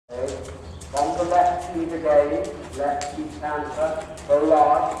the left feet again. Left feet canter. Go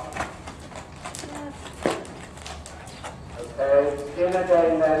large. Okay, in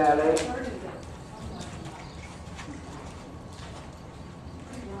again then, Ellie.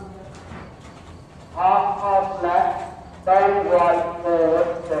 Half pass left, bend right,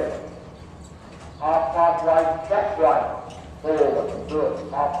 forward, six. Half pass right, check right, forward,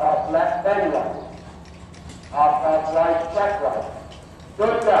 good. Half pass left, bend right. Half pass right, check right.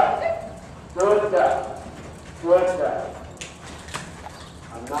 Good girl, good girl, good girl.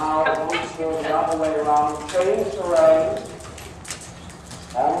 And now once more the other way around, change the reins.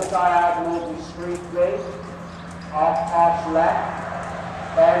 On the diagonal discreetly, half pass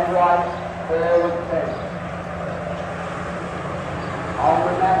left, bend right, forward change. On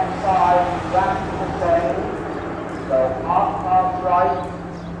the next side, exactly the same. So half pass right,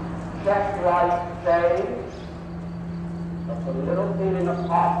 check right, change. Just a little feeling of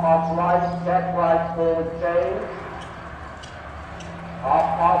half pass right, check right, forward change. Half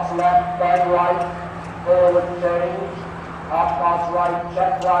pass left, bend right, forward change. Half pass right,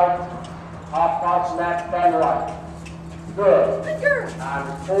 check right. Half pass left, bend right. Good.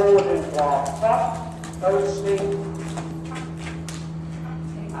 And forward into our tuck, coasting.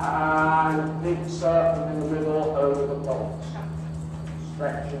 And big circle in the middle over the poles.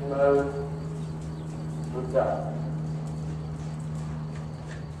 Stretching mode. Good go.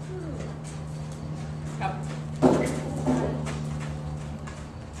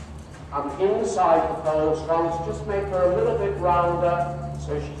 And inside the pole stance, just make her a little bit rounder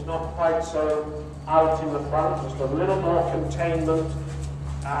so she's not quite so out in the front, just a little more containment.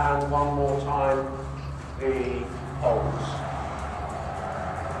 And one more time, the poles.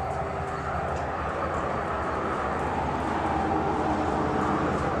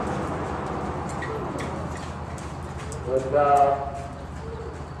 Good girl.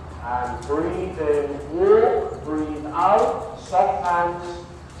 And breathe in, walk, breathe out, soft hands.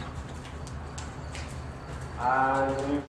 And you